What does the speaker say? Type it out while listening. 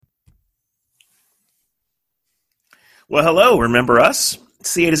Well, hello. Remember us?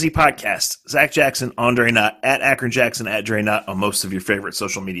 It's the A to Z podcast. Zach Jackson, Andre Nutt, at Akron Jackson, at Dre Nutt on most of your favorite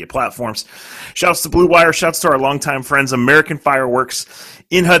social media platforms. Shouts to Blue Wire. Shouts to our longtime friends, American Fireworks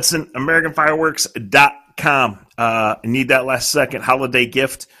in Hudson, AmericanFireworks.com. Need that last second holiday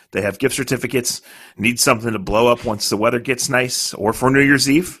gift. They have gift certificates. Need something to blow up once the weather gets nice or for New Year's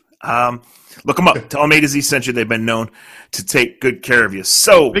Eve. Look them up. Tell them A to Z sent you. They've been known to take good care of you.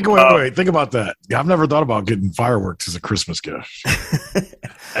 So think about that. I've never thought about getting fireworks as a Christmas gift.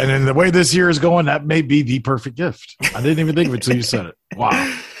 And then the way this year is going, that may be the perfect gift. I didn't even think of it until you said it.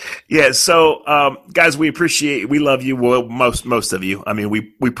 Wow. Yeah. So, guys, we love you. Well, most of you. I mean,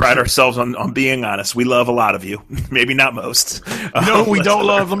 we pride ourselves on being honest. We love a lot of you. Maybe not most. We don't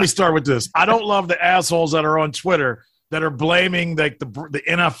love. Let me start with this. I don't love the assholes that are on Twitter that are blaming the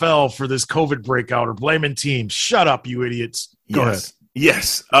NFL for this COVID breakout or blaming teams. Shut up, you idiots. Go ahead.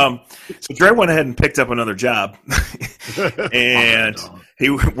 Yes. So Dre went ahead and picked up another job, and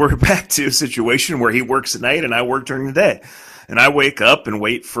we're back to a situation where he works at night and I work during the day. And I wake up and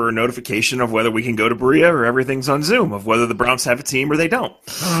wait for a notification of whether we can go to Berea or everything's on Zoom, of whether the Browns have a team or they don't.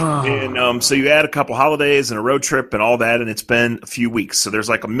 And so you add a couple holidays and a road trip and all that, and it's been a few weeks. So there's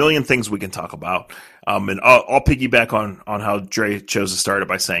like a million things we can talk about. And I'll piggyback on how Dre chose to start it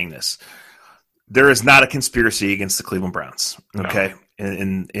by saying this. There is not a conspiracy against the Cleveland Browns, okay?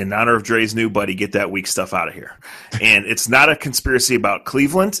 No. In honor of Dre's new buddy, get that weak stuff out of here. And it's not a conspiracy about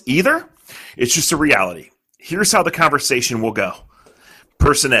Cleveland either. It's just a reality. Here's how the conversation will go.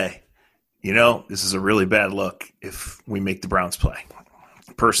 Person A, this is a really bad look if we make the Browns play.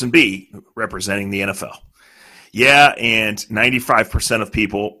 Person B, representing the NFL. Yeah, and 95% of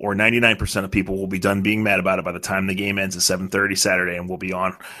people or 99% of people will be done being mad about it by the time the game ends at 7:30 Saturday, and we'll be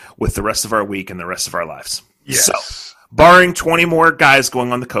on with the rest of our week and the rest of our lives. Yes. So, barring 20 more guys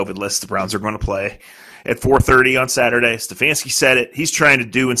going on the COVID list, the Browns are going to play at 4:30 on Saturday. Stefanski said it. He's trying to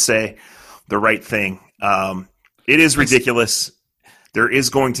do and say the right thing. It is ridiculous. There is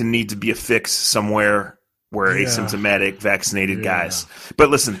going to need to be a fix somewhere where asymptomatic vaccinated guys. But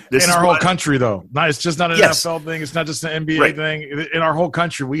listen, this in is our whole country, though. It's just not an NFL thing. It's not just an NBA thing. In our whole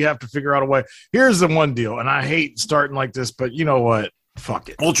country, we have to figure out a way. Here's the one deal, and I hate starting like this, but you know what? Fuck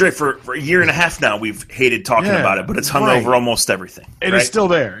it. Well, Dre, for a year and a half now, we've hated talking about it, but it's hung over almost everything. And it's still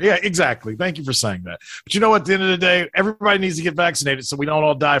there. Yeah, exactly. Thank you for saying that. But you know what? At the end of the day, everybody needs to get vaccinated so we don't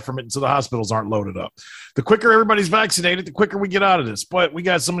all die from it and so the hospitals aren't loaded up. The quicker everybody's vaccinated, the quicker we get out of this. But we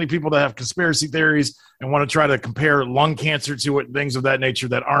got so many people that have conspiracy theories and want to try to compare lung cancer to it, things of that nature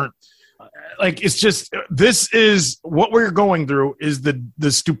that aren't. Like, it's just, this is what we're going through is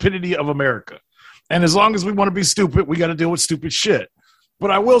the stupidity of America. And as long as we want to be stupid, we got to deal with stupid shit. But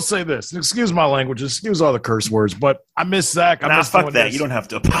I will say this, and excuse my language, excuse all the curse words, but I miss Zach. Fuck that. You don't have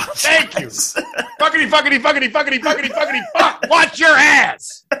to apologize. Thank you. Fuckity, fuck. Watch your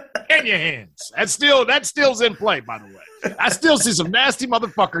ass and your hands. That still's in play, by the way. I still see some nasty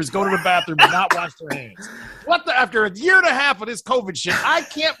motherfuckers go to the bathroom and not wash their hands. After a year and a half of this COVID shit, I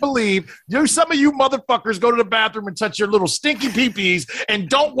can't believe some of you motherfuckers go to the bathroom and touch your little stinky pee-pees and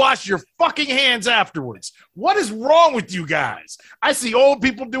don't wash your fucking hands afterwards. What is wrong with you guys? I see old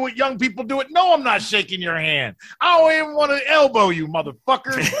people do it, young people do it. No, I'm not shaking your hand. I don't even want to elbow you,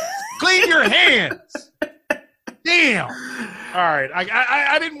 motherfuckers. Clean your hands. Damn. All right.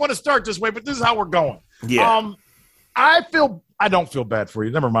 I didn't want to start this way, but this is how we're going. Yeah. I don't feel bad for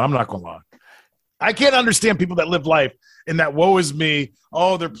you. Never mind. I'm not going to lie. I can't understand people that live life in that woe is me.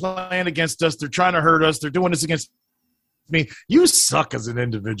 Oh, they're playing against us. They're trying to hurt us. They're doing this against me. You suck as an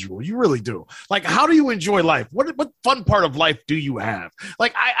individual. You really do. Like, how do you enjoy life? What fun part of life do you have?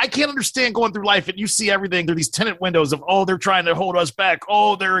 Like, I can't understand going through life and you see everything through these tenant windows of, oh, they're trying to hold us back.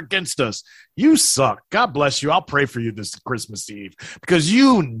 Oh, they're against us. You suck. God bless you. I'll pray for you this Christmas Eve because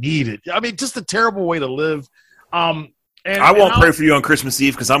you need it. I mean, just a terrible way to live. I won't pray for you on Christmas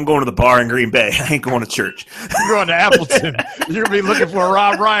Eve because I'm going to the bar in Green Bay. I ain't going to church. You're going to Appleton. You're going to be looking for a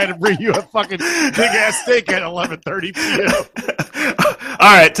Rob Ryan to bring you a fucking big-ass steak at 11:30 p.m.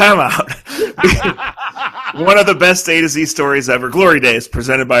 All right, time out. One of the best A to Z stories ever, Glory Days,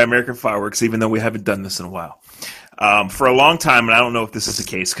 presented by American Fireworks, even though we haven't done this in a while. For a long time, and I don't know if this is the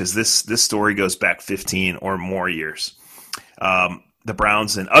case because this story goes back 15 or more years, the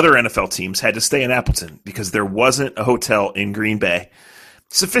Browns and other NFL teams had to stay in Appleton because there wasn't a hotel in Green Bay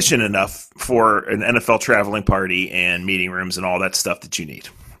sufficient enough for an NFL traveling party and meeting rooms and all that stuff that you need,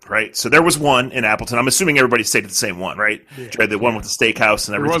 right? So there was one in Appleton. I'm assuming everybody stayed at the same one, right? Yeah. The one with the steakhouse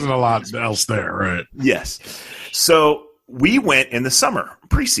and everything. There wasn't a lot else there, right? Yes. So we went in the summer,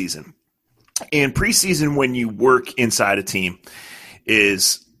 preseason. And preseason, when you work inside a team,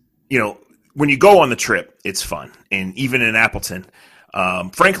 is, when you go on the trip, it's fun. And even in Appleton,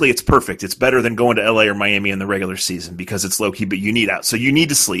 frankly, it's perfect. It's better than going to LA or Miami in the regular season because it's low key, but you need out. So you need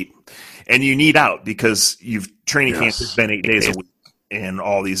to sleep and you need out because training camp has been 8 days a week and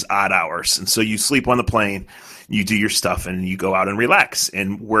all these odd hours. And so you sleep on the plane, you do your stuff, and you go out and relax.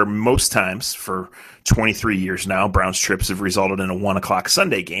 And where most times for 23 years now, Browns trips have resulted in a 1:00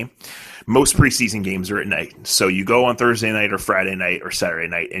 Sunday game. Most preseason games are at night. So you go on Thursday night or Friday night or Saturday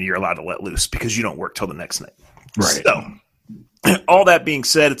night, and you're allowed to let loose because you don't work till the next night. Right. So all that being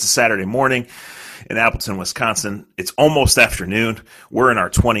said, it's a Saturday morning in Appleton, Wisconsin. It's almost afternoon. We're in our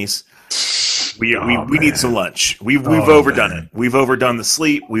 20s. We need some lunch. We've overdone it. We've overdone the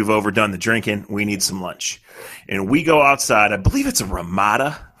sleep. We've overdone the drinking. We need some lunch. And we go outside. I believe it's a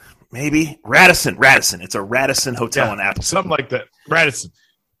Ramada, maybe. Radisson. It's a Radisson hotel in Appleton. Something like that. Radisson.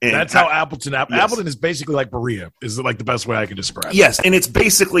 And that's how Appleton. Yes. Appleton is basically like Berea. Is like the best way I can describe it. Yes, and it's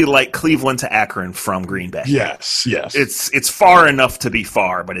basically like Cleveland to Akron from Green Bay. Yes. It's far enough to be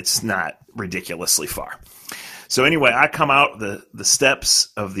far, but it's not ridiculously far. So anyway, I come out the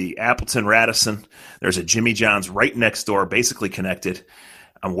steps of the Appleton Radisson. There's a Jimmy John's right next door, basically connected.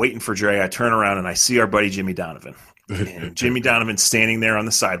 I'm waiting for Dre. I turn around and I see our buddy Jimmy Donovan. And Jimmy Donovan's standing there on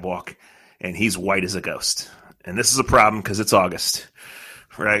the sidewalk, and he's white as a ghost. And this is a problem because it's August,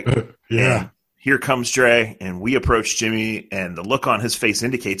 right? Yeah. And here comes Dre, and we approach Jimmy, and the look on his face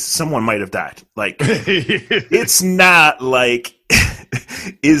indicates someone might have died. Like, it's not like,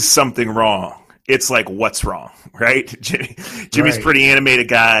 is something wrong? It's like, what's wrong, right? Jimmy's a pretty animated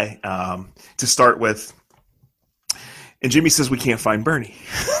guy to start with. And Jimmy says, we can't find Bernie.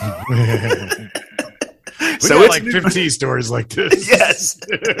 So it's like 15 stories like this. Yes.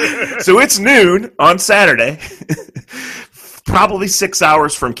 So it's noon on Saturday, probably 6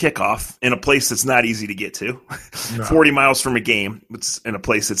 hours from kickoff in a place that's not easy to get to. No. 40 miles from a game. It's in a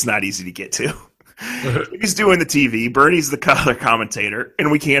place that's not easy to get to. He's doing the TV. Bernie's the color commentator,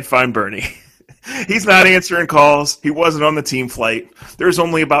 and we can't find Bernie. He's not answering calls. He wasn't on the team flight. There's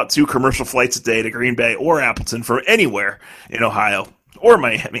only about 2 commercial flights a day to Green Bay or Appleton from anywhere in Ohio or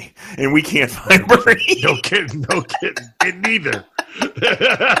Miami, and we can't find Bernie. No kidding. Neither.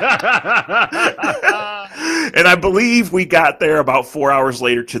 And I believe we got there about 4 hours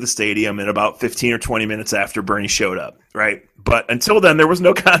later to the stadium and about 15 or 20 minutes after Bernie showed up, right? But until then, there was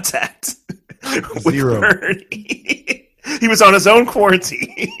no contact with Bernie. He was on his own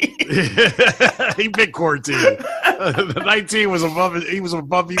quarantine. He been quarantined. The 19 was above it. He was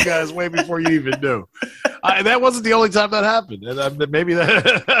above you guys way before you even knew. That wasn't the only time that happened. And maybe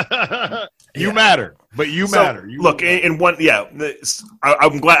that you matter, but you matter. Look, in one,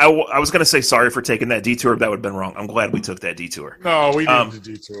 I'm glad. I was going to say sorry for taking that detour. That would have been wrong. I'm glad we took that detour. No, we didn't the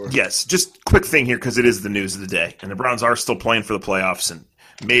detour. Yes, just quick thing here because it is the news of the day, and the Browns are still playing for the playoffs, and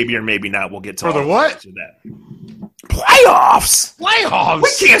maybe or maybe not. We'll get to for the what? That. Playoffs!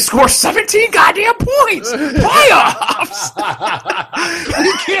 We can't score 17 goddamn points! Playoffs!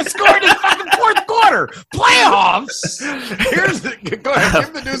 We can't score in the fucking fourth quarter! Playoffs! Go ahead,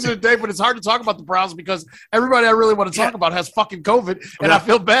 give the news of the day, but it's hard to talk about the Browns because everybody I really want to talk about has fucking COVID, and I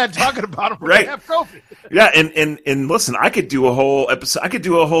feel bad talking about them when they have COVID. Yeah, and listen, I could do a whole episode. I could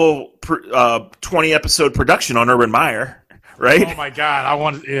do a whole 20-episode production on Urban Meyer. Right? Oh my God! I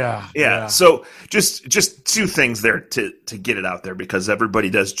want to, yeah. So just 2 things there to get it out there because everybody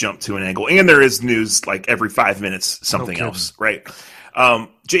does jump to an angle, and there is news like every 5 minutes something else, right?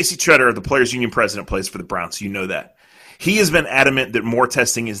 J.C. Tretter, the Players Union president, plays for the Browns. You know that. He has been adamant that more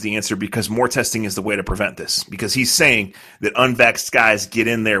testing is the answer because more testing is the way to prevent this. Because he's saying that unvaxxed guys get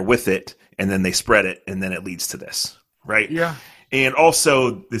in there with it and then they spread it, and then it leads to this, right? Yeah. And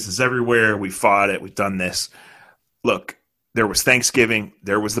also, this is everywhere. We fought it. We've done this. Look. There was Thanksgiving.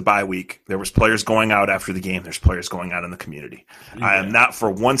 There was the bye week. There was players going out after the game. There's players going out in the community. Yeah. I am not for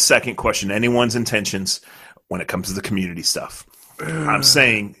 1 second questioning anyone's intentions when it comes to the community stuff. I'm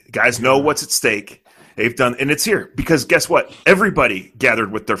saying guys know what's at stake. They've done, and it's here because guess what? Everybody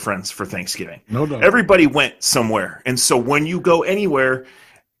gathered with their friends for Thanksgiving. No doubt. Everybody went somewhere. And so when you go anywhere,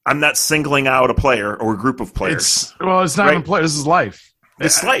 I'm not singling out a player or a group of players. It's not even play. This is life.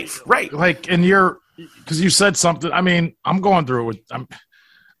 It's life, right? Like, and because you said something. I mean, I'm going through it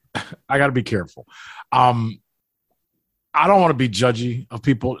I got to be careful. I don't want to be judgy of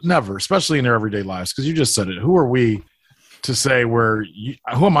people, never, especially in their everyday lives, because you just said it. Who are we to say who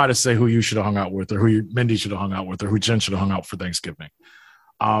am I to say who you should have hung out with or who Mindy should have hung out with or who Jen should have hung out for Thanksgiving?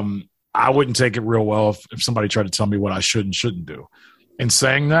 I wouldn't take it real well if somebody tried to tell me what I should and shouldn't do. In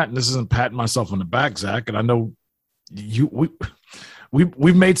saying that, and this isn't patting myself on the back, Zach, and I know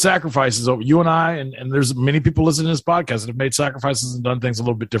we've made sacrifices over you and I, and there's many people listening to this podcast that have made sacrifices and done things a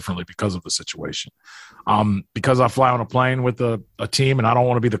little bit differently because of the situation. Because I fly on a plane with a team and I don't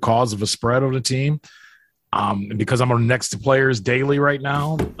want to be the cause of a spread of the team. And because I'm next to players daily right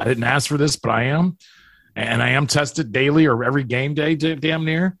now, I didn't ask for this, but I am. And I am tested daily or every game day, damn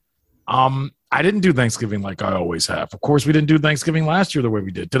near. I didn't do Thanksgiving like I always have. Of course, we didn't do Thanksgiving last year the way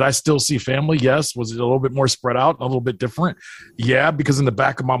we did. Did I still see family? Yes. Was it a little bit more spread out, a little bit different? Yeah, because in the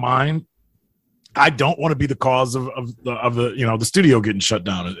back of my mind, I don't want to be the cause of the studio getting shut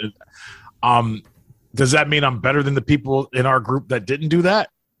down. Does that mean I'm better than the people in our group that didn't do that?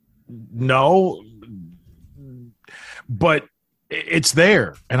 No, but it's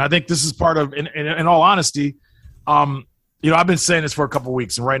there, and I think this is part of. In all honesty, I've been saying this for a couple of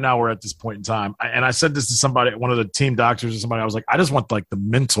weeks, and right now we're at this point in time. And I said this to somebody, one of the team doctors or somebody. I was like, I just want like the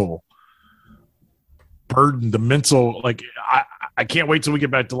mental burden, I can't wait till we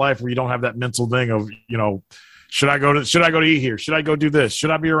get back to life where you don't have that mental thing of, should I go to eat here? Should I go do this?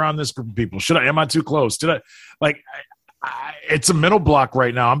 Should I be around this group of people? Am I too close? It's a mental block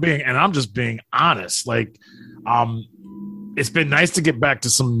right now. I'm just being honest. It's been nice to get back to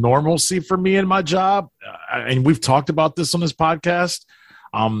some normalcy for me in my job. And we've talked about this on this podcast.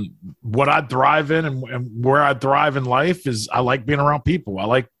 What I thrive in and where I thrive in life is I like being around people. I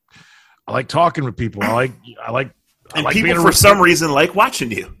like talking with people. I like people for some reason like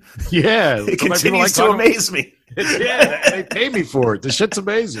watching you. Yeah. It continues to amaze me. Yeah, they pay me for it. The shit's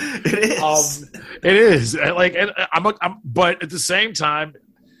amazing. It is. It is. But at the same time,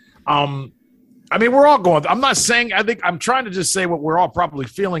 we're all going. I'm not saying. I think I'm trying to just say what we're all probably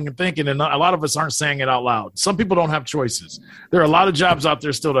feeling and thinking, and a lot of us aren't saying it out loud. Some people don't have choices. There are a lot of jobs out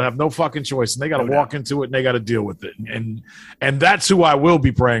there still that have no fucking choice, and they got to walk into it and they got to deal with it. And that's who I will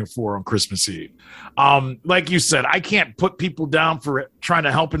be praying for on Christmas Eve. Like you said, I can't put people down for trying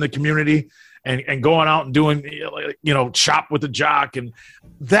to help in the community and going out and doing, shop with a jock. And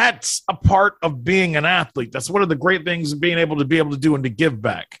that's a part of being an athlete. That's one of the great things of being able to do and to give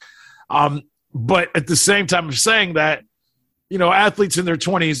back. But at the same time of saying that, athletes in their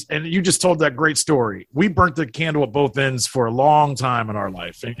 20s, and you just told that great story. We burnt the candle at both ends for a long time in our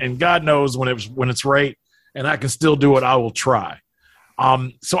life. And God knows when it's right and I can still do it, I will try.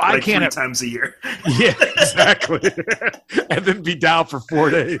 So I can't 3 times a year. Yeah, exactly. And then be down for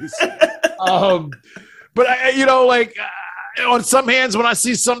 4 days. But on some hands, when I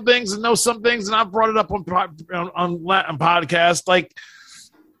see some things and know some things, and I've brought it up on podcast,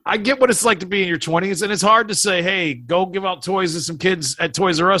 I get what it's like to be in your 20s, and it's hard to say, hey, go give out toys to some kids at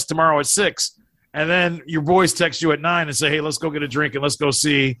Toys R Us tomorrow at 6, and then your boys text you at 9 and say, hey, let's go get a drink and let's go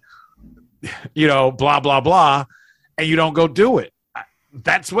see, blah, blah, blah, and you don't go do it.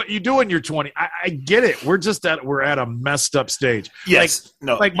 That's what you do in your 20s. I get it. We're at a messed up stage. Yes.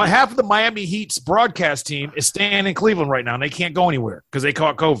 Half of the Miami Heat's broadcast team is staying in Cleveland right now, and they can't go anywhere because they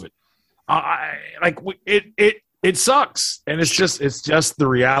caught COVID. It sucks, and it's just the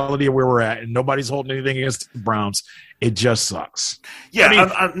reality of where we're at, and nobody's holding anything against the Browns. It just sucks. Yeah,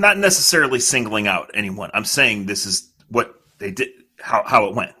 I'm not necessarily singling out anyone. I'm saying this is what they did, how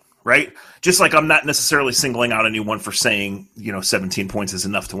it went, right? Just like I'm not necessarily singling out anyone for saying 17 points is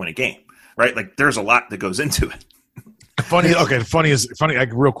enough to win a game, right? Like there's a lot that goes into it. Funniest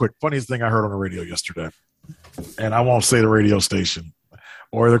thing I heard on the radio yesterday, and I won't say the radio station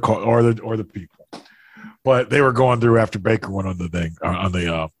or the people. But they were going through after Baker went on the thing on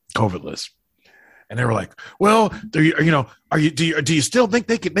the COVID list, and they were like, "Well, do you still think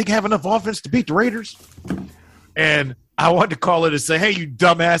they can have enough offense to beat the Raiders?" And I wanted to call it and say, "Hey, you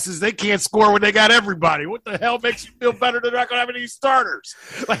dumbasses! They can't score when they got everybody. What the hell makes you feel better they're not going to have any starters?"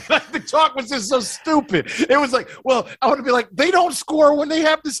 Like the talk was just so stupid. It was like, well, I want to be like, they don't score when they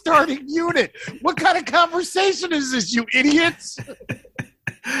have the starting unit. What kind of conversation is this, you idiots?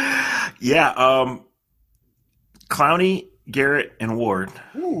 Yeah. Clowney, Garrett, and Ward,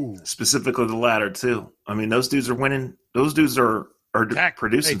 specifically the latter too. I mean, those dudes are winning. Those dudes are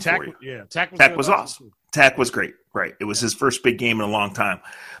producing for you. Yeah, Tack was awesome. Tack was great. Right, it was his first big game in a long time,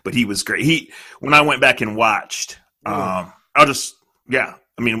 but he was great. When I went back and watched, when I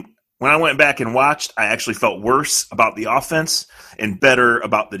went back and watched, I actually felt worse about the offense and better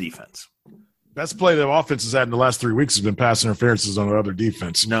about the defense. Best play the offense has had in the last 3 weeks has been pass interferences on the other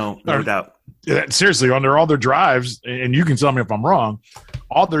defense. No doubt. Seriously, under all their drives, and you can tell me if I'm wrong,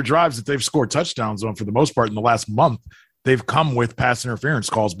 all their drives that they've scored touchdowns on for the most part in the last month, they've come with pass interference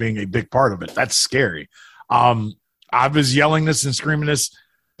calls being a big part of it. That's scary. I was yelling this and screaming this,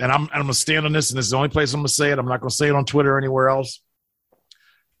 and I'm going to stand on this, and this is the only place I'm going to say it. I'm not going to say it on Twitter or anywhere else.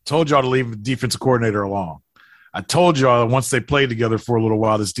 Told y'all to leave the defensive coordinator alone. I told y'all that once they played together for a little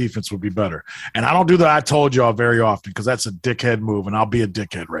while, this defense would be better. And I don't do that I told y'all very often because that's a dickhead move, and I'll be a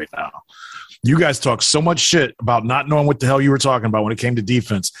dickhead right now. You guys talk so much shit about not knowing what the hell you were talking about when it came to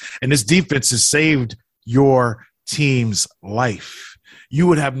defense. And this defense has saved your team's life. You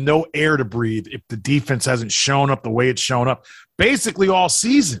would have no air to breathe if the defense hasn't shown up the way it's shown up basically all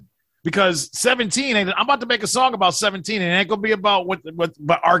season. Because 17, I'm about to make a song about 17, and it ain't going to be about what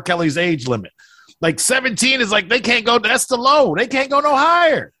R. Kelly's age limit. Like 17 is like they can't go, that's the low. They can't go no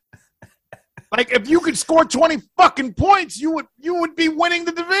higher. Like if you could score 20 fucking points, you would be winning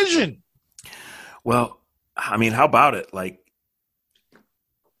the division. Well, I mean, how about it? Like,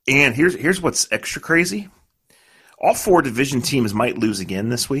 and here's what's extra crazy. All 4 division teams might lose again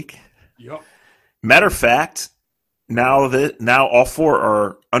this week. Yep. Matter of fact, now all 4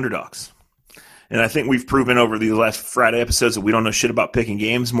 are underdogs. And I think we've proven over these last Friday episodes that we don't know shit about picking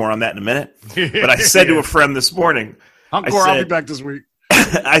games. More on that in a minute. But I said to a friend this morning, I'll be back this week.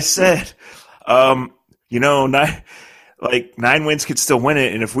 I said, 9 wins could still win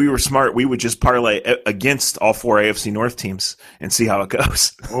it, and if we were smart, we would just parlay against all 4 AFC North teams and see how it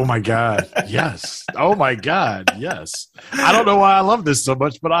goes. Oh my God, yes! Oh my God, yes! I don't know why I love this so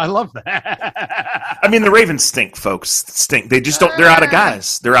much, but I love that. I mean, the Ravens stink, folks. Stink. They just don't. They're out of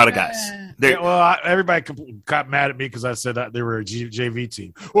guys. Everybody got mad at me because I said that they were a JV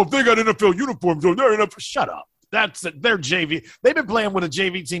team. Well, if they got NFL uniforms, they're NFL. Shut up. They're JV. They've been playing with a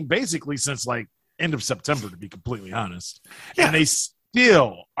JV team basically since like end of September, to be completely honest. Yeah. And they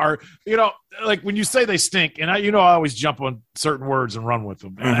still are, like when you say they stink, and I always jump on certain words and run with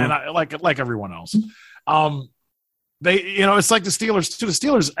them, and I like everyone else. They, it's like the Steelers too. The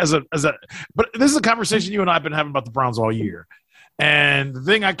Steelers but this is a conversation you and I have been having about the Browns all year. And the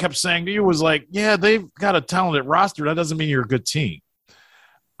thing I kept saying to you was like, yeah, they've got a talented roster. That doesn't mean you're a good team.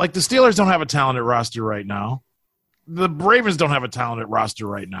 Like the Steelers don't have a talented roster right now. The Ravens don't have a talented roster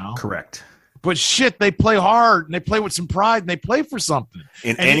right now. Correct. But shit, they play hard and they play with some pride and they play for something.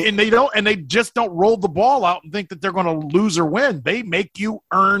 And they just don't roll the ball out and think that they're going to lose or win. They make you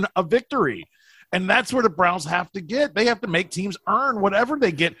earn a victory. And that's where the Browns have to get. They have to make teams earn whatever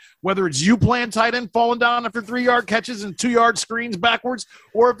they get, whether it's you playing tight end, falling down after 3-yard catches and 2-yard screens backwards,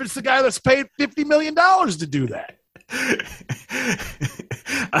 or if it's the guy that's paid $50 million to do that.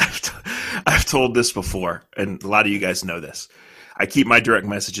 I've told this before, and a lot of you guys know this. I keep my direct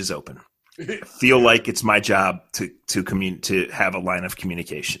messages open. I feel like it's my job to have a line of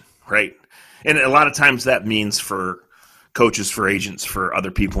communication, right? And a lot of times that means for coaches, for agents, for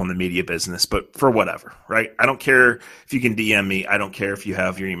other people in the media business, but for whatever, right? I don't care if you can DM me. I don't care if you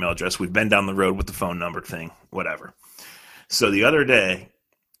have your email address. We've been down the road with the phone number thing, whatever. So the other day,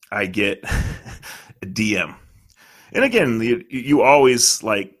 I get a DM. And again, you always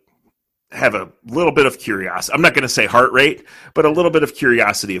have a little bit of curiosity. I'm not going to say heart rate, but a little bit of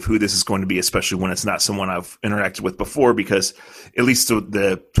curiosity of who this is going to be, especially when it's not someone I've interacted with before, because at least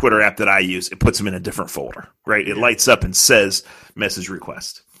the Twitter app that I use, it puts them in a different folder, right? It lights up and says message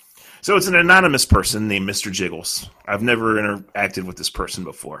request. So it's an anonymous person named Mr. Jiggles. I've never interacted with this person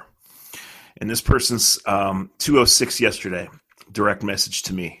before. And this person's 2:06 yesterday, direct message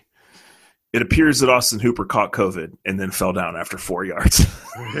to me. It appears that Austin Hooper caught COVID and then fell down after 4 yards.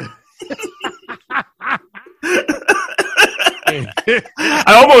 I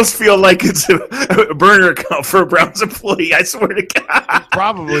almost feel like it's a burner account for a Browns employee. I swear to God. It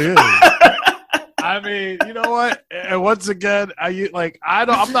probably is. I mean, you know what? And once again, I'm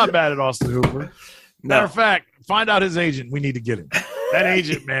not mad at Austin Hooper. Matter of fact, find out his agent. We need to get him. That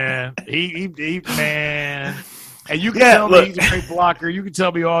agent, man. He man. And you can tell me he's a great blocker. You can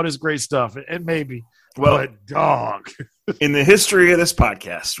tell me all this great stuff. And maybe. But dog. In the history of this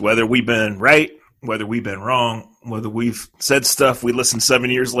podcast, whether we've been right, whether we've been wrong, whether we've said stuff we listened 7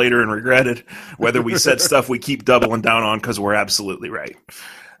 years later and regretted, whether we said stuff we keep doubling down on because we're absolutely right.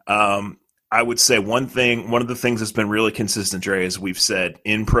 I would say one of the things that's been really consistent, Dre, is we've said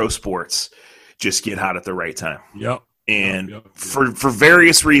in pro sports, just get hot at the right time. Yep. And for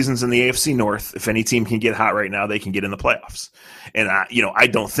various reasons in the AFC North, if any team can get hot right now, they can get in the playoffs. And I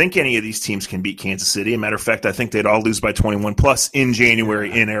don't think any of these teams can beat Kansas City. As a matter of fact, I think they'd all lose by 21 plus in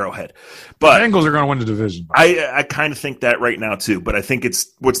January in Arrowhead. But the Bengals are going to win the division. I kind of think that right now too. But I think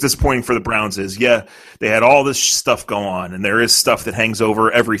what's disappointing for the Browns is, they had all this stuff go on, and there is stuff that hangs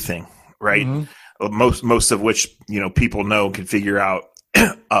over everything, right? Mm-hmm. Most of which people know and can figure out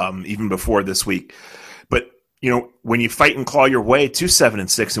even before this week. When you fight and claw your way to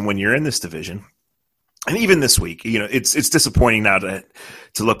 7-6, and when you're in this division, and even this week, it's disappointing now to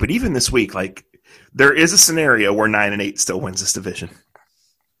look, but even this week, there is a scenario where 9-8 still wins this division.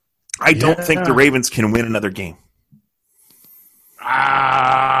 I don't think the Ravens can win another game.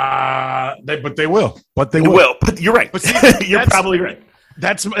 But they will. But they will. But you're right. But see, you're probably right.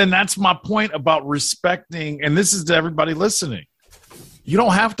 That's my point about respecting, and this is to everybody listening. You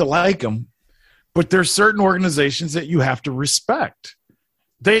don't have to like them, but there's certain organizations that you have to respect.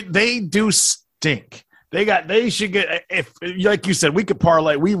 They do stink. They should get, if like you said, we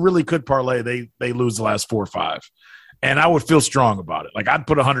really could parlay they lose the last 4 or 5. And I would feel strong about it. Like, I'd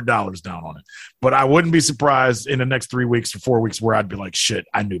put $100 down on it. But I wouldn't be surprised in the next 3 weeks or 4 weeks where I'd be like, shit,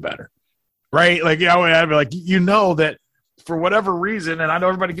 I knew better. Right? Like, I'd be like, that for whatever reason, and I know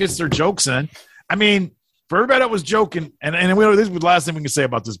everybody gets their jokes in. I mean, for everybody that was joking, and this is the last thing we can say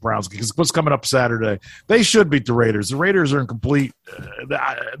about this Browns, because what's coming up Saturday, they should beat the Raiders. The Raiders are in complete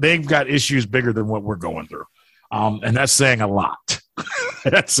they've got issues bigger than what we're going through. And that's saying a lot.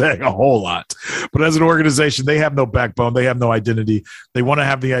 That's saying a whole lot. But as an organization, they have no backbone. They have no identity. They want to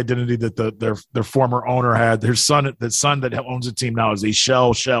have the identity that their former owner had. The son that owns the team now is a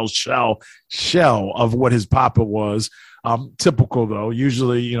shell of what his papa was. Typical, though.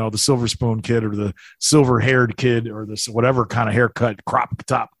 Usually, the silver spoon kid or the silver-haired kid or this whatever kind of haircut, crop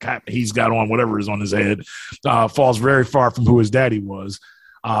top cap he's got on, whatever is on his head, falls very far from who his daddy was.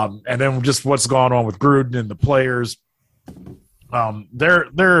 And then just what's going on with Gruden and the players.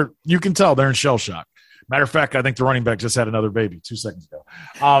 They're you can tell they're in shell shock. Matter of fact, I think the running back just had another baby 2 seconds ago.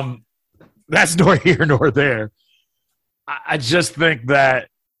 That's nor here nor there. I just think that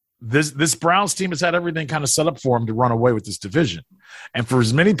this Browns team has had everything kind of set up for them to run away with this division. And for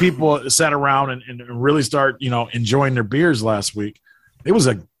as many people that sat around and really start, enjoying their beers last week, it was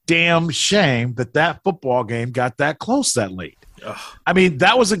a damn shame that football game got that close that late. Ugh. I mean,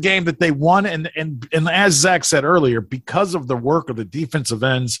 that was a game that they won, and as Zach said earlier, because of the work of the defensive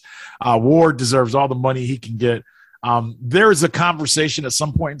ends, Ward deserves all the money he can get. There is a conversation at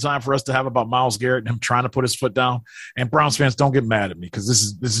some point in time for us to have about Myles Garrett and him trying to put his foot down. And Browns fans, don't get mad at me because this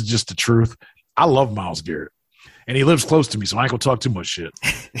is just the truth. I love Myles Garrett, and he lives close to me, so I ain't gonna talk too much shit.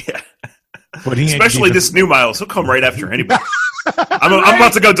 Yeah, but especially this new Myles, he'll come right after anybody. I'm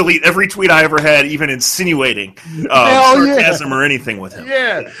about to go delete every tweet I ever had, even insinuating sarcasm or anything with him.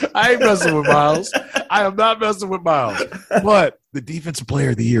 Yeah, I ain't messing with Myles. I am not messing with Myles. But the defensive player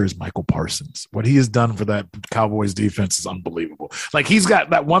of the year is Michael Parsons. What he has done for that Cowboys defense is unbelievable. Like, he's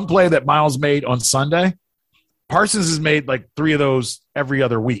got that one play that Myles made on Sunday. Parsons has made like 3 of those every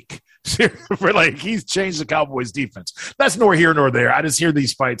other week. He's changed the Cowboys defense. That's nor here nor there. I just hear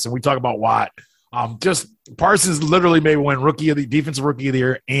these fights and we talk about Watt. Just Parsons literally may win defensive rookie of the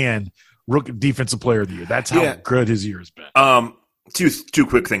year and defensive player of the year. That's how good his year has been. Two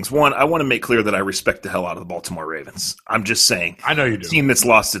quick things. One, I want to make clear that I respect the hell out of the Baltimore Ravens. I'm just saying. I know you do. Team that's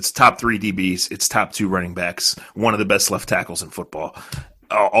lost its top 3 DBs, its top 2 running backs, one of the best left tackles in football.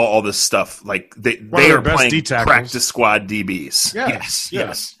 All this stuff. Like they are playing practice squad DBs.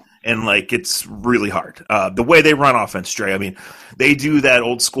 Yes. And it's really hard. The way they run offense, Dre, I mean, they do that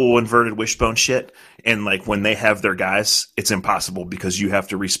old school inverted wishbone shit. And when they have their guys, it's impossible because you have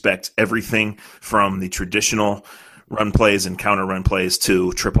to respect everything from the traditional run plays and counter run plays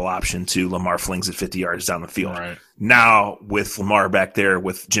to triple option to Lamar flings it 50 yards down the field. Right. Now, with Lamar back there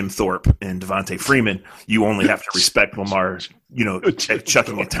with Jim Thorpe and Devontae Freeman, you only have to respect Lamar,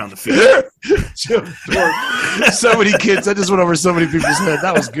 chucking it down the field. Jim Thorpe. So many kids. That just went over so many people's head.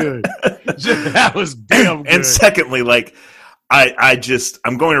 That was good. That was damn good. And secondly,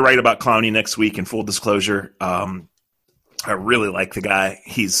 I'm going to write about Clowney next week in full disclosure. I really like the guy.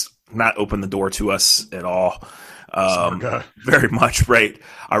 He's not opened the door to us at all. Very much, right?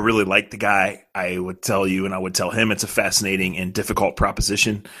 I really like the guy. I would tell you, and I would tell him, it's a fascinating and difficult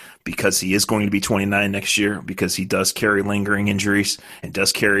proposition because he is going to be 29 next year, because he does carry lingering injuries and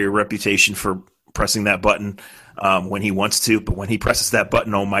does carry a reputation for pressing that button when he wants to. But when he presses that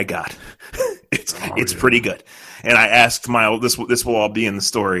button, oh my God, it's pretty good. And I asked Myles, this will all be in the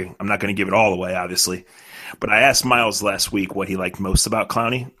story. I'm not going to give it all away, obviously, but I asked Myles last week what he liked most about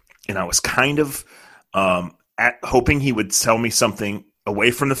Clowney, and I was kind of hoping he would tell me something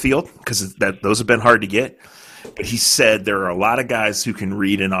away from the field because those have been hard to get. But he said there are a lot of guys who can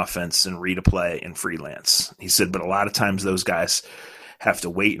read an offense and read a play in freelance. He said, but a lot of times those guys have to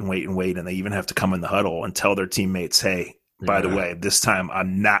wait, and they even have to come in the huddle and tell their teammates, hey, by the way, this time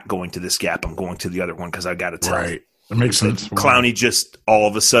I'm not going to this gap. I'm going to the other one because I got to tell you. That makes sense. Clowney just all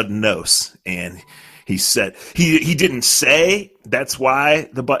of a sudden knows, and he said he didn't say that's why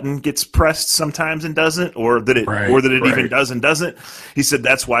the button gets pressed sometimes and doesn't, or that it even does and doesn't. He said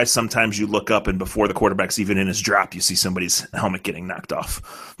that's why sometimes you look up and before the quarterback's even in his drop, you see somebody's helmet getting knocked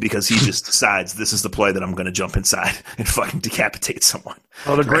off because he just decides this is the play that I'm going to jump inside and fucking decapitate someone.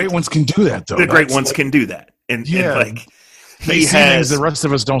 Oh, the great ones can do that, though. The great ones can do that, and They see things the rest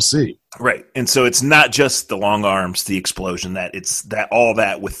of us don't see. Right. And so it's not just the long arms, the explosion, that it's that all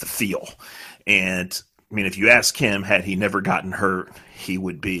that with the feel. And I mean, if you ask him, had he never gotten hurt, he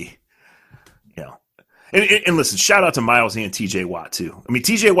would be, you know. And listen, shout out to Miles and TJ Watt too. I mean,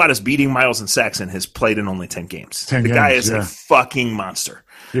 TJ Watt is beating Miles in sacks and has played in only 10 games. The guy is a fucking monster.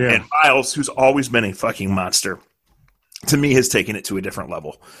 Yeah. And Miles, who's always been a fucking monster, to me has taken it to a different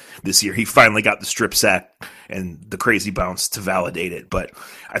level this year. He finally got the strip sack and the crazy bounce to validate it. But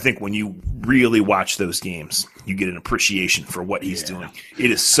I think when you really watch those games, you get an appreciation for what he's doing.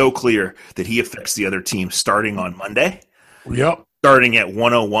 It is so clear that he affects the other team starting on Monday. Yep. Starting at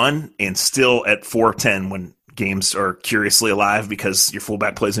 101 and still at 410 when games are curiously alive because your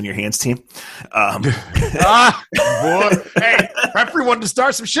fullback plays on your hands team. Boy. Hey, referee wanted to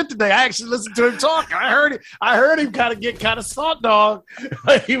start some shit today. I actually listened to him talk. I heard him kind of get kind of salt dog.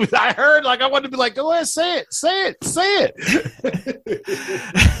 I heard, like, I wanted to be like, go ahead, say it.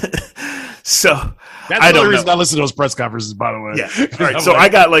 So that's the only reason I listen to those press conferences, by the way. Yeah. All right. So I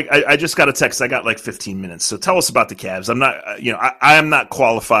got I just got a text. I got like 15 minutes. So tell us about the Cavs. I'm not, I am not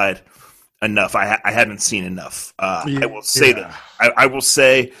qualified enough. I haven't seen enough. I will say that. I will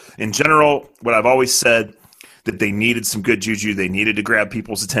say in general what I've always said, that they needed some good juju. They needed to grab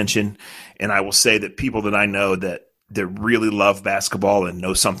people's attention. And I will say that people that I know that really love basketball and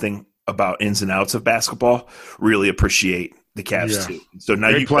know something about ins and outs of basketball really appreciate the Cavs too. So now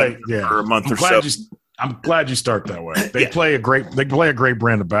you play for a month or so. I'm glad you start that way. They play a great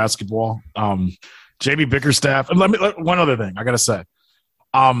brand of basketball. JB Bickerstaff. And one other thing I got to say.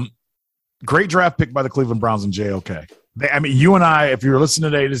 Great draft pick by the Cleveland Browns and JOK. You and I, if you were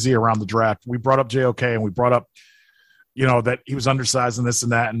listening to A to Z around the draft, we brought up JOK and we brought up, that he was undersized and this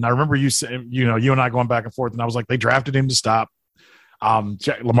and that. And I remember you saying, you and I going back and forth, and I was like, they drafted him to stop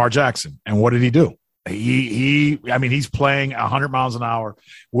Lamar Jackson. And what did he do? He's playing 100 miles an hour.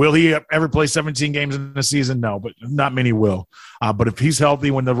 Will he ever play 17 games in a season? No, but not many will. But if he's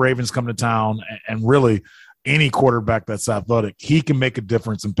healthy when the Ravens come to town, and really any quarterback that's athletic, he can make a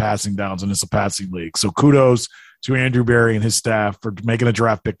difference in passing downs, and it's a passing league. So kudos to Andrew Berry and his staff for making a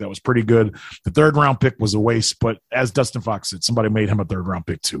draft pick that was pretty good. The third-round pick was a waste, but as Dustin Fox said, somebody made him a third-round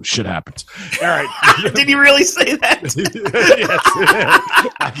pick too. Shit happens. All right. Did he really say that? Yes.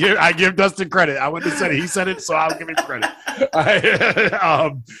 I give Dustin credit. I wouldn't have said it. He said it, so I'll give him credit.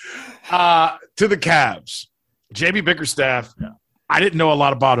 To the Cavs, JB Bickerstaff, I didn't know a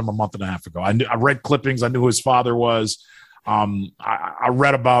lot about him a month and a half ago. I read clippings. I knew who his father was. I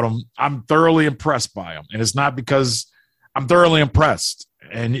read about him. I'm thoroughly impressed by him, and it's not because I'm thoroughly impressed.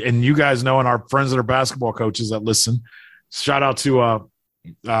 And you guys know, and our friends that are basketball coaches that listen, shout out to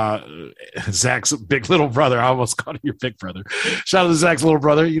Zach's big little brother. I almost called him your big brother. Shout out to Zach's little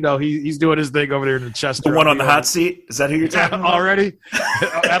brother. He's doing his thing over there in Chester. The one on the hot seat? Is that who you're talking about? Already?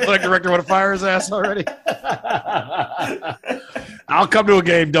 Athletic director want to fire his ass already? I'll come to a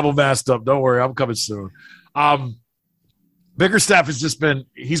game double masked up. Don't worry. I'm coming soon. Bickerstaff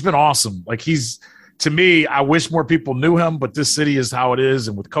he's been awesome. Like, to me, I wish more people knew him, but this city is how it is.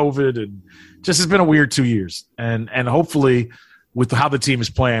 And with COVID, and just has been a weird 2 years. And hopefully with how the team is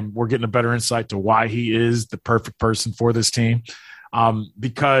playing, we're getting a better insight to why he is the perfect person for this team.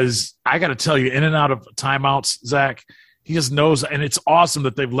 Because I got to tell you, in and out of timeouts, Zach, he just knows. And it's awesome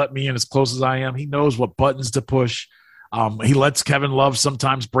that they've let me in as close as I am. He knows what buttons to push. He lets Kevin Love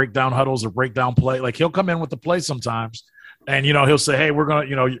sometimes break down huddles or break down play. Like, he'll come in with the play sometimes. And, he'll say, hey, we're going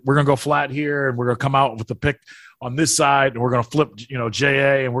to go flat here, and we're going to come out with the pick on this side, and we're going to flip,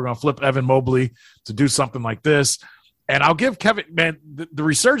 J.A., and we're going to flip Evan Mobley to do something like this. And I'll give Kevin, man, the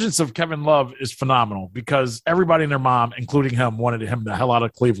resurgence of Kevin Love is phenomenal, because everybody and their mom, including him, wanted him the hell out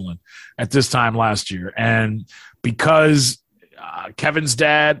of Cleveland at this time last year. And because Kevin's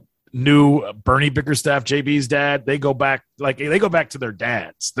dad knew Bernie Bickerstaff, JB's dad, they go back to their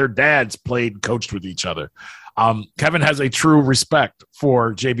dads. Their dads coached with each other. Kevin has a true respect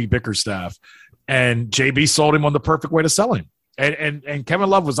for JB Bickerstaff, and JB sold him on the perfect way to sell him. And Kevin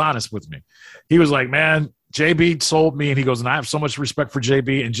Love was honest with me. He was like, man, JB sold me, and he goes, and I have so much respect for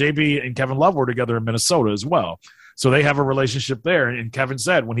JB. And JB and Kevin Love were together in Minnesota as well. So they have a relationship there. And Kevin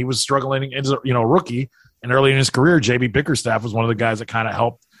said when he was struggling as a rookie and early in his career, JB Bickerstaff was one of the guys that kind of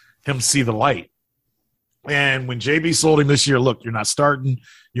helped him see the light. And when JB sold him this year, look, you're not starting.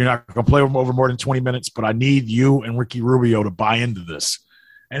 You're not going to play over more than 20 minutes, but I need you and Ricky Rubio to buy into this.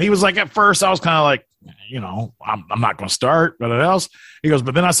 And he was like, at first, I was kind of like, I'm not going to start. But else, he goes,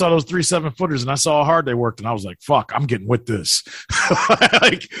 but then I saw those 3 7-footers, and I saw how hard they worked, and I was like, fuck, I'm getting with this.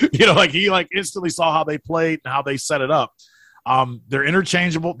 He instantly saw how they played and how they set it up. They're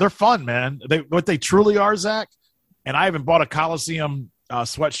interchangeable. They're fun, man. What they truly are, Zach, And I even bought a Coliseum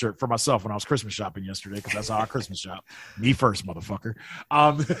sweatshirt for myself when I was Christmas shopping yesterday because that's how I Christmas shop. Me first, motherfucker.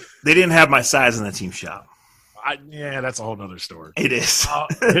 They didn't have my size in the team shop. That's a whole nother story. It is.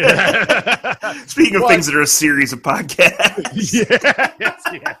 Speaking of things that are a series of podcasts.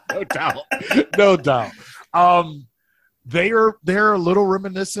 No doubt. They're a little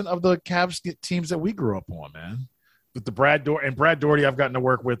reminiscent of the Cavs teams that we grew up on, man. With the Brad Daugherty I've gotten to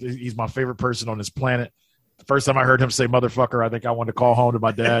work with, he's my favorite person on this planet. The first time I heard him say motherfucker, I think I wanted to call home to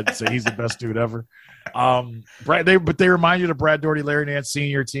my dad and say he's the best dude ever. They remind you of the Brad Daugherty, Larry Nance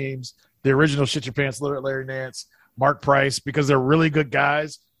senior teams, the original Shit Your Pants Larry Nance, Mark Price, because they're really good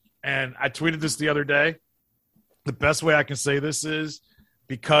guys. And I tweeted this the other day. The best way I can say this is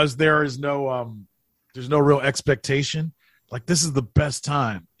because there's no real expectation. Like, this is the best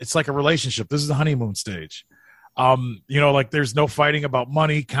time. It's like a relationship. This is the honeymoon stage. There's no fighting about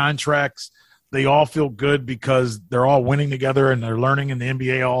money, contracts. They all feel good because they're all winning together and they're learning in the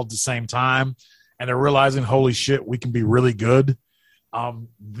NBA all at the same time. And they're realizing, holy shit, we can be really good.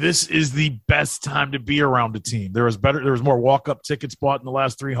 This is the best time to be around a team. There was more walk-up tickets bought in the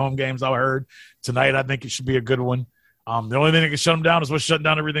last 3 home games I heard. Tonight, I think it should be a good one. The only thing that can shut them down is what's shutting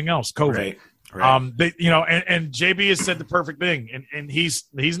down everything else, COVID. Right. And JB has said the perfect thing, and he's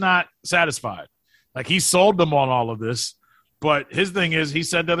not satisfied. Like, he sold them on all of this, but his thing is, he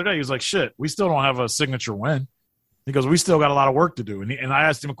said the other day, he was like, shit, we still don't have a signature win. He goes, we still got a lot of work to do. And I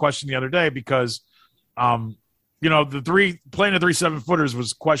asked him a question the other day because, playing the 3 7-footers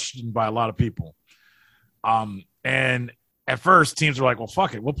was questioned by a lot of people. And at first, teams were like, well,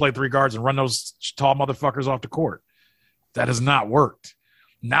 fuck it. We'll play 3 guards and run those tall motherfuckers off the court. That has not worked.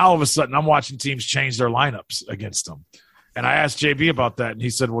 Now, all of a sudden, I'm watching teams change their lineups against them. And I asked JB about that, and he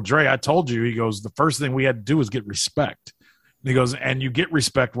said, well, Dre, I told you. He goes, the first thing we had to do is get respect. And he goes, and you get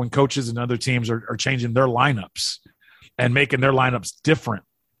respect when coaches and other teams are changing their lineups and making their lineups different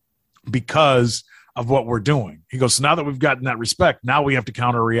because of what we're doing. He goes, so now that we've gotten that respect, now we have to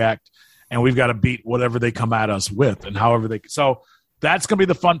counter-react, and we've got to beat whatever they come at us with and however they – so that's going to be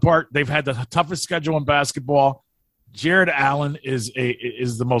the fun part. They've had the toughest schedule in basketball. Jared Allen is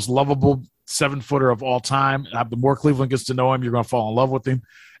the most lovable 7-footer of all time. The more Cleveland gets to know him, you're going to fall in love with him.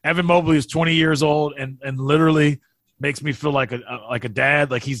 Evan Mobley is 20 years old and literally makes me feel like a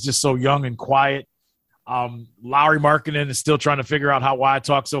dad. Like, he's just so young and quiet. Lauri Markkanen is still trying to figure out why I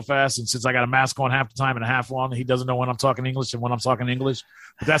talk so fast. And since I got a mask on half the time and a half on, he doesn't know when I'm talking English and when I'm talking English.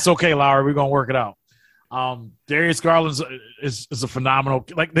 But that's okay, Lauri. We're going to work it out. Darius Garland is a phenomenal.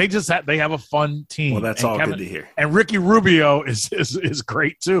 Like, they have a fun team. Well, that's all good to hear. And Ricky Rubio is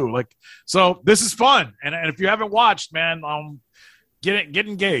great too. Like, so this is fun. And if you haven't watched, man, get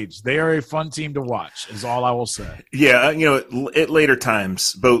engaged. They are a fun team to watch. Is all I will say. Yeah, at later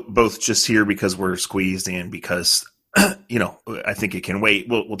times, both just here because we're squeezed and because I think it can wait.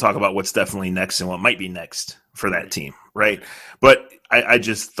 We'll talk about what's definitely next and what might be next for that team, right? But I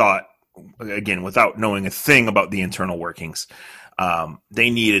just thought, again, without knowing a thing about the internal workings, they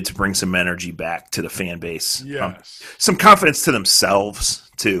needed to bring some energy back to the fan base. Yes. Some confidence to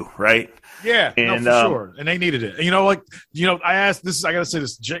themselves too, right? Yeah, for sure. And they needed it. I asked this. I got to say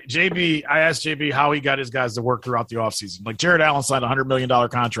this. JB, I asked JB how he got his guys to work throughout the offseason. Like, Jared Allen signed a $100 million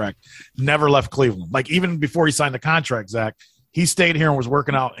contract, never left Cleveland. Like, even before he signed the contract, Zach, he stayed here and was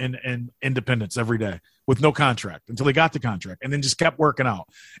working out in Independence every day with no contract until he got the contract, and then just kept working out.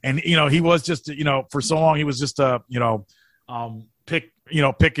 And, he was just, for so long, he was just a, pick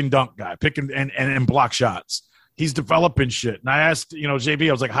and dunk guy, pick and block shots. He's developing shit. And I asked, JB,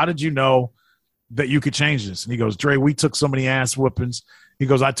 I was like, how did you know that you could change this? And he goes, Dre, we took so many ass whippings. He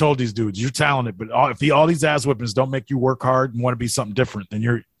goes, I told these dudes, you're talented, but if all these ass whippings don't make you work hard and want to be something different,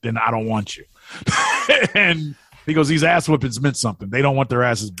 then I don't want you. And he goes, these ass whippings meant something. They don't want their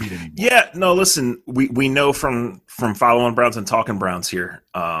asses beat anymore. Yeah, no, listen, we know from following Browns and talking Browns here,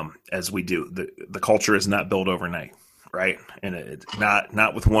 as we do, the culture is not built overnight. Right. And it's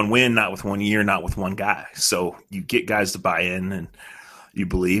not with one win, not with 1 year, not with one guy. So you get guys to buy in and you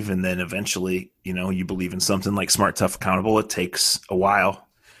believe, and then eventually, you believe in something like smart, tough, accountable. It takes a while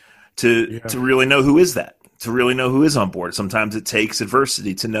to really know who is that, to really know who is on board. Sometimes it takes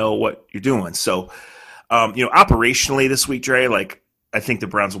adversity to know what you're doing. So, operationally this week, Dre, like, I think the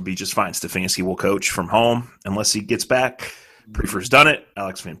Browns will be just fine. Stefanski will coach from home unless he gets back. Prefer's done it.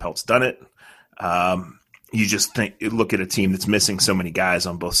 Alex Van Pelt's done it. You just look at a team that's missing so many guys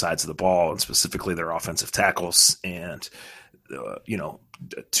on both sides of the ball, and specifically their offensive tackles, and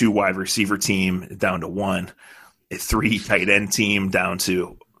 2 wide receiver team down to 1, a 3 tight end team down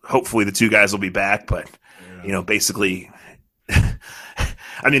to hopefully the 2 guys will be back, but basically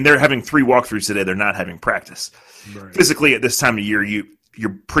I mean, they're having 3 walkthroughs today. They're not having practice. Right. Physically, at this time of year,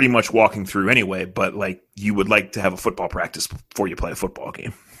 you're pretty much walking through anyway, but like you would like to have a football practice before you play a football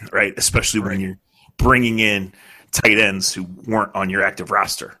game, right? Especially when you're bringing in tight ends who weren't on your active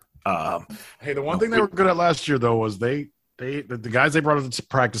roster. Hey, the one thing they were good at last year, though, was the guys they brought into the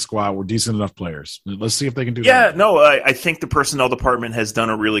practice squad were decent enough players. Let's see if they can do that. Yeah, no, I think the personnel department has done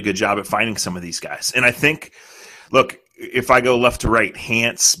a really good job at finding some of these guys. And I think, look, if I go left to right,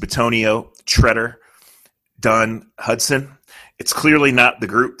 Hance, Bitonio, Treader, Dunn, Hudson, it's clearly not the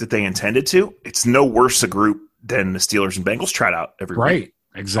group that they intended to. It's no worse a group than the Steelers and Bengals tried out every week. Right,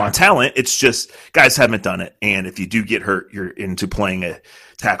 exactly. On talent, it's just guys haven't done it. And if you do get hurt, you're into playing a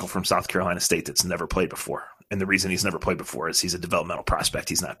tackle from South Carolina State that's never played before. And the reason he's never played before is he's a developmental prospect.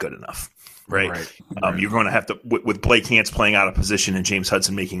 He's not good enough, right? You're going to have to, with Blake Hance playing out of position and James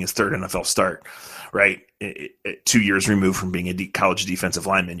Hudson making his 3rd NFL start, right? 2 years removed from being a college defensive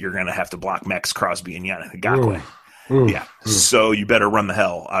lineman, you're going to have to block Max Crosby and Yannick Ngakoue. Yeah. So you better run the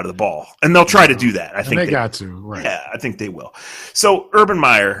hell out of the ball. And they'll try to do that. I think they got to. Right. Yeah, I think they will. So Urban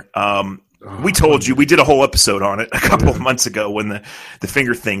Meyer, we told you, we did a whole episode on it a couple of months ago when the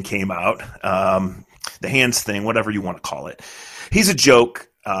finger thing came out. The hands thing, whatever you want to call it. He's a joke.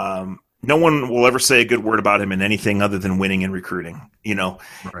 No one will ever say a good word about him in anything other than winning and recruiting,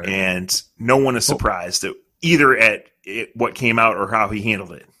 right. And no one is surprised either at what came out or how he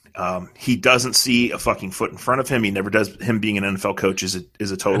handled it. He doesn't see a fucking foot in front of him. He never does. Him being an NFL coach is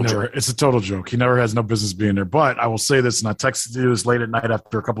a total joke. It's a total joke. He never has no business being there. But I will say this, and I texted you this late at night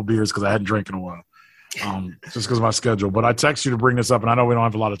after a couple beers because I hadn't drank in a while, just because of my schedule. But I text you to bring this up, and I know we don't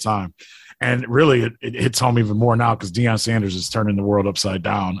have a lot of time. And really, it hits home even more now because Deion Sanders is turning the world upside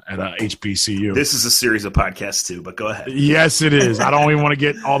down at HBCU. This is a series of podcasts too, but go ahead. Yes, it is. I don't even want to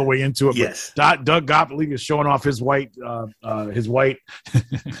get all the way into it. Yes. But Doug Gottlieb is showing off his white. Yeah,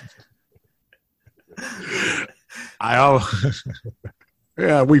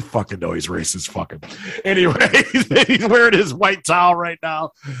 we fucking know he's racist. Fucking. Anyway, he's wearing his white towel right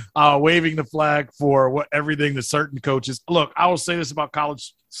now, waving the flag for everything the certain coaches. Look, I will say this about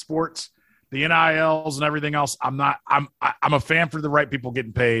college sports. The NILs and everything else, I'm a fan for the right people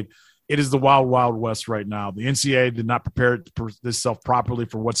getting paid. It is the wild, wild west right now. The NCAA did not prepare itself properly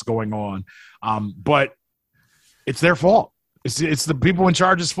for what's going on. But it's their fault. It's the people in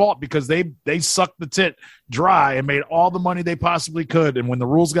charge's fault because they sucked the tit dry and made all the money they possibly could. And when the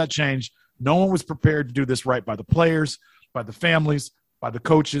rules got changed, no one was prepared to do this right by the players, by the families, by the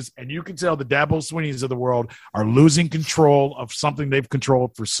coaches. And you can tell the Dabo Sweeneys of the world are losing control of something they've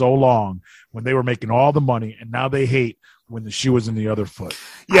controlled for so long when they were making all the money, and now they hate when the shoe is in the other foot.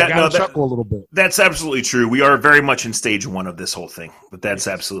 Yeah, I gotta chuckle a little bit. That's absolutely true. We are very much in stage 1 of this whole thing, but that's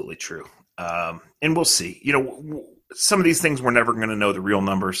absolutely true. And we'll see. Some of these things we're never going to know the real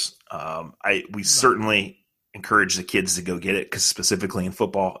numbers. We certainly encourage the kids to go get it because specifically in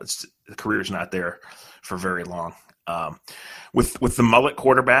football, the career's not there for very long. With the mullet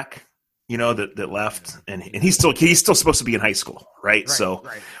quarterback, that left, and he's still supposed to be in high school, right? So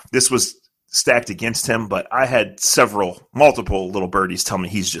this was stacked against him. But I had multiple little birdies tell me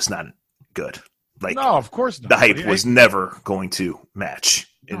he's just not good. Like, no, of course not. The hype was never going to match.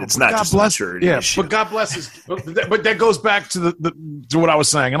 And it's not just maturity issue. But God bless his. But that goes back to to what I was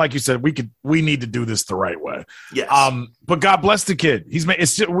saying. And like you said, we need to do this the right way. Yes. But God bless the kid.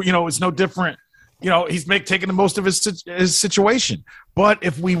 It's no different. He's taking the most of his situation. But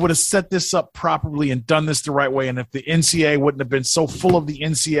if we would have set this up properly and done this the right way, and if the NCAA wouldn't have been so full of the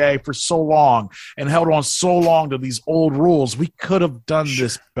NCAA for so long and held on so long to these old rules, we could have done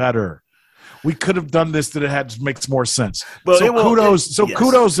this better. We could have done this that makes more sense. Well, kudos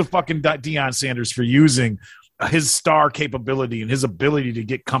to fucking Deion Sanders for using his star capability and his ability to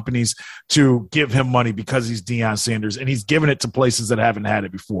get companies to give him money because he's Deion Sanders, and he's given it to places that haven't had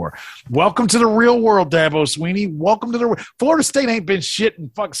it before. Welcome to the real world, Dabo Sweeney. Welcome to the Florida State ain't been shit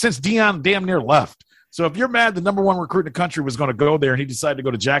since Deion damn near left. So if you're mad the number 1 recruit in the country was going to go there and he decided to go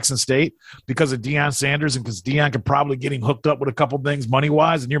to Jackson State because of Deion Sanders and because Deion could probably get him hooked up with a couple things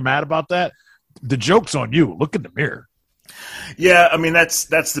money-wise, and you're mad about that, the joke's on you. Look in the mirror. Yeah, I mean, that's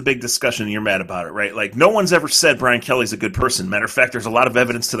the big discussion. You're mad about it, right? Like, no one's ever said Brian Kelly's a good person. Matter of fact, there's a lot of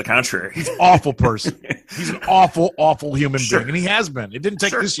evidence to the contrary. He's an awful person. He's an awful, awful human being, and he has been. It didn't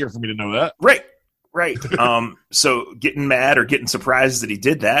take this year for me to know that. Right. So getting mad or getting surprised that he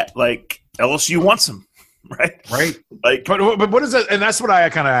did that, like, LSU wants him, right? Right. Like, but what is that? And that's what I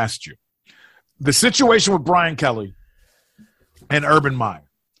kind of asked you. The situation with Brian Kelly and Urban Meyer.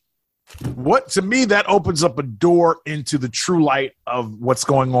 To me, that opens up a door into the true light of what's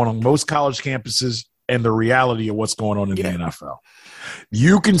going on most college campuses and the reality of what's going on in the NFL.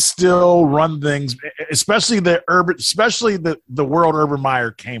 You can still run things, especially the world Urban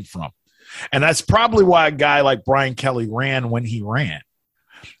Meyer came from. And that's probably why a guy like Brian Kelly ran when he ran.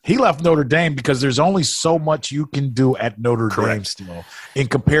 He left Notre Dame because there's only so much you can do at Notre Dame still in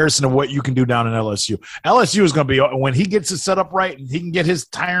comparison to what you can do down in LSU. LSU is going to be, when he gets it set up right and he can get his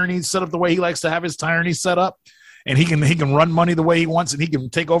tyranny set up the way he likes to have his tyranny set up, and he can run money the way he wants, and he can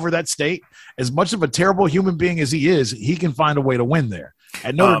take over that state. As much of a terrible human being as he is, he can find a way to win there.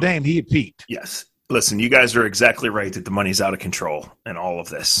 At Notre Dame, he had peaked. Yes. Listen, you guys are exactly right that the money's out of control in all of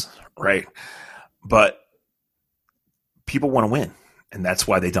this, right? But people want to win, and that's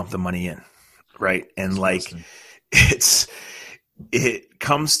why they dump the money in, right? And it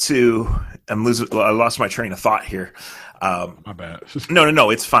comes to – I lost my train of thought here. My bad.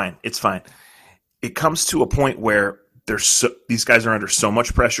 No, it's fine. It's fine. It comes to a point where these guys are under so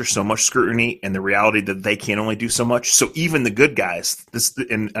much pressure, so much scrutiny, and the reality that they can only do so much. So even the good guys,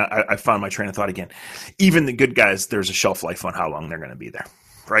 I found my train of thought again. Even the good guys, there's a shelf life on how long they're going to be there,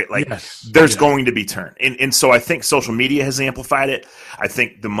 right? There's going to be turn. And so I think social media has amplified it. I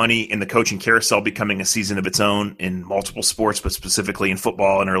think the money in the coaching carousel becoming a season of its own in multiple sports, but specifically in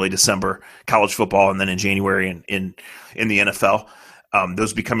football in early December, college football, and then in January in the NFL.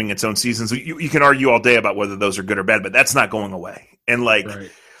 Those becoming its own seasons. You can argue all day about whether those are good or bad, but that's not going away. And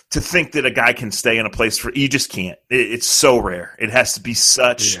to think that a guy can stay in a place you just can't. It's so rare. It has to be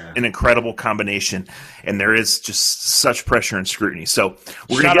such an incredible combination, and there is just such pressure and scrutiny. So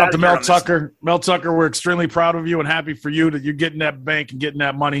we're shout out to Mel Tucker. Mel Tucker, we're extremely proud of you and happy for you that you're getting that bank and getting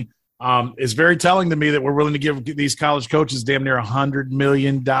that money. It's very telling to me that we're willing to give these college coaches damn near $100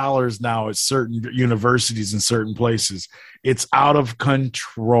 million now at certain universities in certain places. It's out of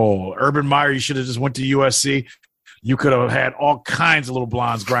control. Urban Meyer, you should have just went to USC. You could have had all kinds of little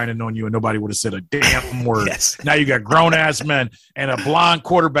blondes grinding on you, and nobody would have said a damn word. Yes. Now you got grown-ass men and a blonde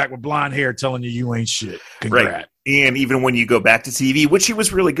quarterback with blonde hair telling you ain't shit. Congrats. Right. And even when you go back to TV, which he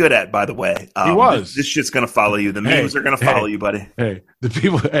was really good at, by the way. He was. This shit's going to follow you. The memes are going to follow you, buddy.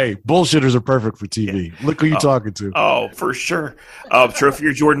 Bullshitters are perfect for TV. Yeah. Look who you're talking to. Oh, for sure. Trophy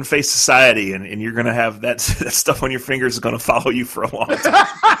your Jordan Face Society, and you're going to have that stuff on your fingers is going to follow you for a long time.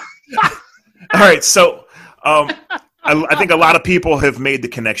 All right, so I think a lot of people have made the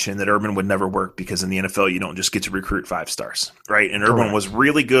connection that Urban would never work because in the NFL you don't just get to recruit 5 stars, right? And Urban was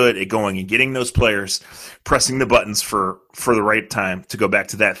really good at going and getting those players, pressing the buttons for the right time to go back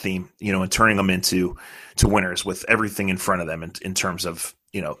to that theme, and turning them into winners with everything in front of them in terms of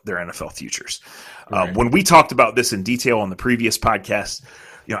their NFL futures. Right. When we talked about this in detail on the previous podcast,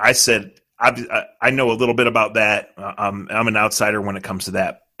 I said I know a little bit about that. I'm an outsider when it comes to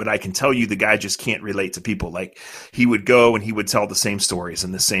that. But I can tell you the guy just can't relate to people. Like he would go and he would tell the same stories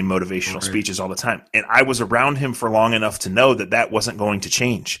and the same motivational speeches all the time. And I was around him for long enough to know that wasn't going to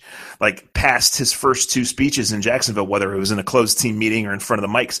change. Like past his first 2 speeches in Jacksonville, whether it was in a closed team meeting or in front of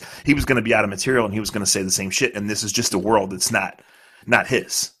the mics, he was going to be out of material and he was going to say the same shit. And this is just a world that's not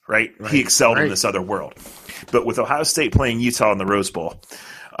his, right? He excelled in this other world. But with Ohio State playing Utah in the Rose Bowl,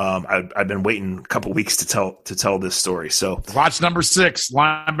 I've been waiting a couple weeks to tell this story. So watch number 6,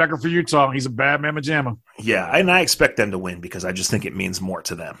 linebacker for Utah. He's a bad mamma jamma. Yeah, and I expect them to win because I just think it means more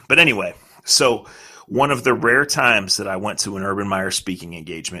to them. But anyway, so one of the rare times that I went to an Urban Meyer speaking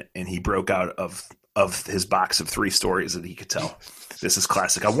engagement and he broke out of his box of 3 stories that he could tell. This is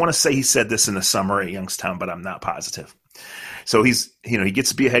classic. I want to say he said this in the summer at Youngstown, but I'm not positive. So he gets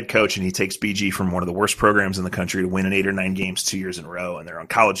to be a head coach and he takes BG from one of the worst programs in the country to win in 8 or 9 games 2 years in a row. And they're on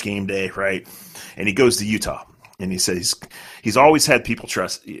College game day, right? And he goes to Utah and he says he's always had people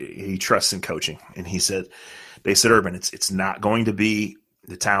he trusts in coaching. And they said, Urban, it's not going to be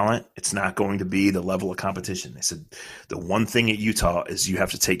the talent. It's not going to be the level of competition. They said the one thing at Utah is you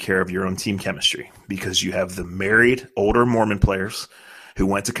have to take care of your own team chemistry because you have the married older Mormon players who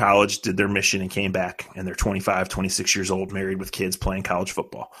went to college, did their mission, and came back, and they're 25, 26 years old, married with kids, playing college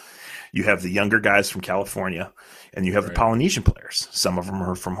football. You have the younger guys from California, and you have the Polynesian players. Some of them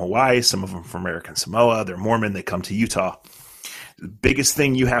are from Hawaii, some of them from American Samoa. They're Mormon. They come to Utah. The biggest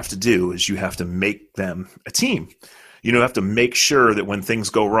thing you have to do is you have to make them a team. You have to make sure that when things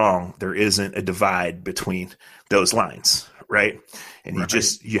go wrong, there isn't a divide between those lines, right? And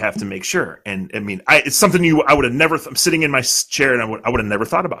you have to make sure. And I mean, it's something I would have never, I'm sitting in my chair and I would have never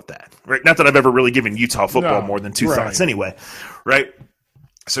thought about that, right? Not that I've ever really given Utah football more than 2 thoughts anyway, right?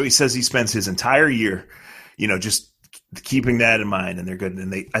 So he says he spends his entire year, just keeping that in mind, and they're good.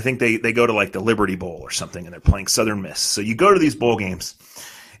 And I think they go to like the Liberty Bowl or something and they're playing Southern Miss. So you go to these bowl games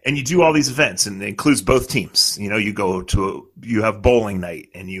And you do all these events, and it includes both teams. You know, you have bowling night,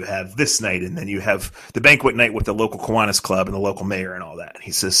 and you have this night, and then you have the banquet night with the local Kiwanis Club and the local mayor and all that.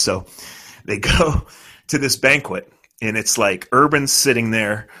 He says, so they go to this banquet, and it's like Urban's sitting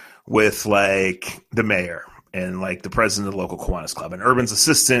there with like the mayor and like the president of the local Kiwanis Club, and Urban's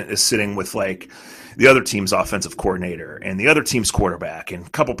assistant is sitting with like the other team's offensive coordinator and the other team's quarterback and a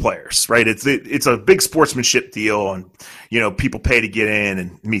couple players, right? It's a big sportsmanship deal, and you know, people pay to get in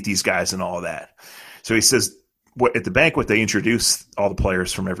and meet these guys and all of that. So he says, at the banquet they introduce all the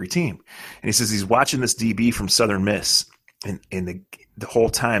players from every team, and he says he's watching this DB from Southern Miss, and the whole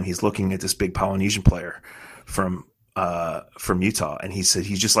time he's looking at this big Polynesian player from Utah, and he said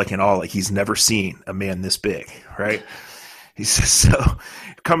he's just like in awe, like he's never seen a man this big, right? He says, so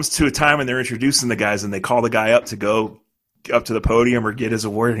it comes to a time when they're introducing the guys, and they call the guy up to go up to the podium or get his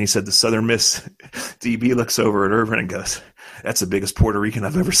award, and he said the Southern Miss DB looks over at Urban and goes, that's the biggest Puerto Rican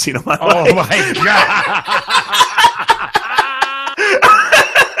I've ever seen in my life. Oh, my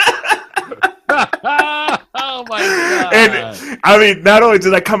God. Oh, my God. And, I mean, not only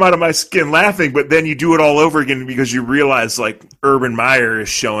did I come out of my skin laughing, but then you do it all over again because you realize, like, Urban Meyer is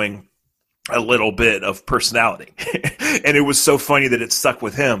showing a little bit of personality. And it was so funny that it stuck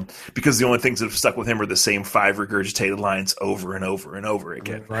with him because the only things that have stuck with him are the same 5 regurgitated lines over and over and over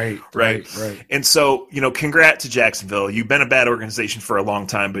again. Right. And so, you know, congrats to Jacksonville. You've been a bad organization for a long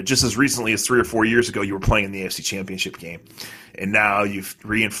time, but just as recently as 3 or 4 years ago, you were playing in the AFC Championship game. And now you've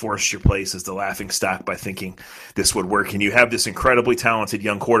reinforced your place as the laughing stock by thinking this would work. And you have this incredibly talented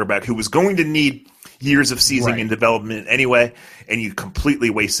young quarterback who was going to need years of seasoning and development anyway, and you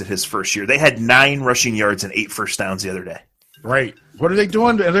completely wasted his first year. They had 9 rushing yards and 8 first downs the other day. Right. What are they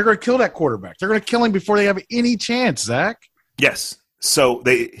doing? They're going to kill that quarterback. They're going to kill him before they have any chance, Zach. Yes. So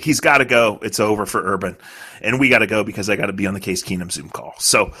he's got to go. It's over for Urban. And we got to go because I got to be on the Case Keenum Zoom call.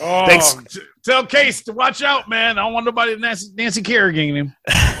 So thanks. Tell Case to watch out, man. I don't want nobody Nancy Kerrigan him.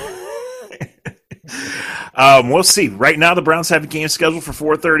 We'll see. Right now, the Browns have a game scheduled for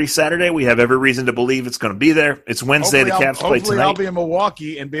 4:30 Saturday. We have every reason to believe it's going to be there. It's Wednesday. The Cavs play tonight. Hopefully, I'll be in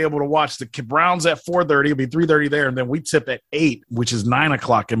Milwaukee and be able to watch the Browns at 4:30. It'll be 3:30 there, and then we tip at 8, which is 9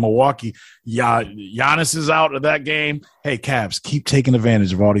 o'clock in Milwaukee. Giannis is out of that game. Hey, Cavs, keep taking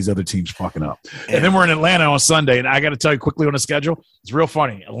advantage of all these other teams fucking up. And then we're in Atlanta on Sunday, and I got to tell you quickly on the schedule, it's real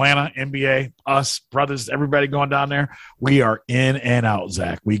funny. Atlanta, NBA, us, brothers, everybody going down there. We are in and out,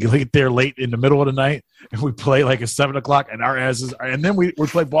 Zach. We get there late in the middle of the night, and we play like at 7 o'clock, and our asses – and then we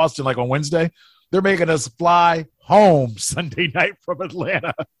play Boston like on Wednesday. They're making us fly home Sunday night from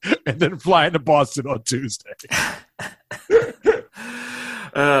Atlanta and then fly into Boston on Tuesday.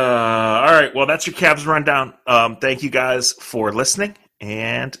 All right. Well, that's your Cavs rundown. Thank you guys for listening,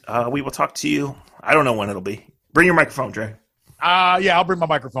 and we will talk to you. I don't know when it'll be. Bring your microphone, Dre. Yeah, I'll bring my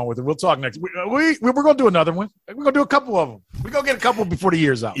microphone with it. We'll talk next. We're going to do another one. We're going to do a couple of them. We're going to get a couple before the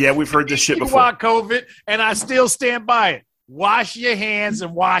year's out. Yeah, we've heard this shit before. COVID, and I still stand by it. Wash your hands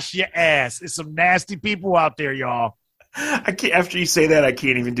and wash your ass. There's some nasty people out there, y'all. I can't. After you say that, I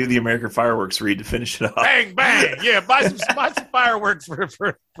can't even do the American fireworks read to finish it off. Bang, bang. Yeah, buy some fireworks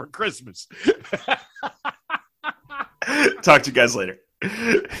for Christmas. Talk to you guys later.